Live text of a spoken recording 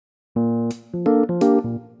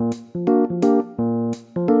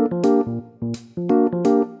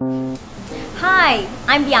Hi,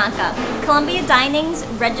 I'm Bianca, Columbia Dining's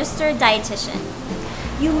registered dietitian.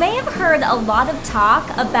 You may have heard a lot of talk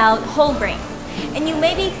about whole grains, and you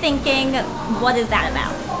may be thinking, what is that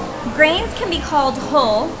about? Grains can be called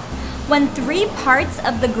whole when three parts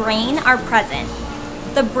of the grain are present: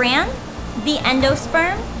 the bran, the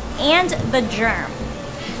endosperm, and the germ.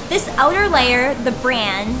 This outer layer, the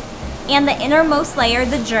bran, and the innermost layer,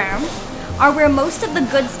 the germ, are where most of the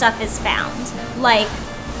good stuff is found, like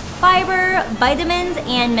fiber, vitamins,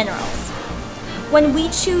 and minerals. When we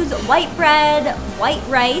choose white bread, white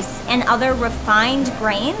rice, and other refined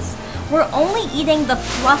grains, we're only eating the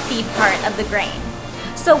fluffy part of the grain.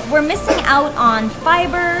 So we're missing out on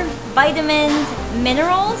fiber, vitamins,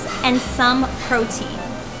 minerals, and some protein.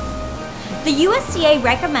 The USDA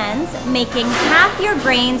recommends making half your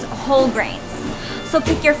grains whole grains. So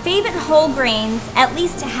pick your favorite whole grains at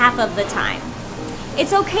least half of the time.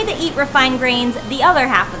 It's okay to eat refined grains the other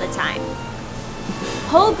half of the time.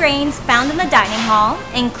 Whole grains found in the dining hall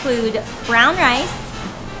include brown rice,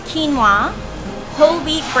 quinoa, whole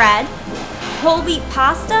wheat bread, whole wheat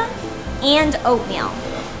pasta, and oatmeal.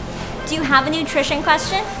 Do you have a nutrition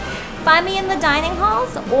question? Find me in the dining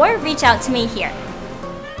halls or reach out to me here.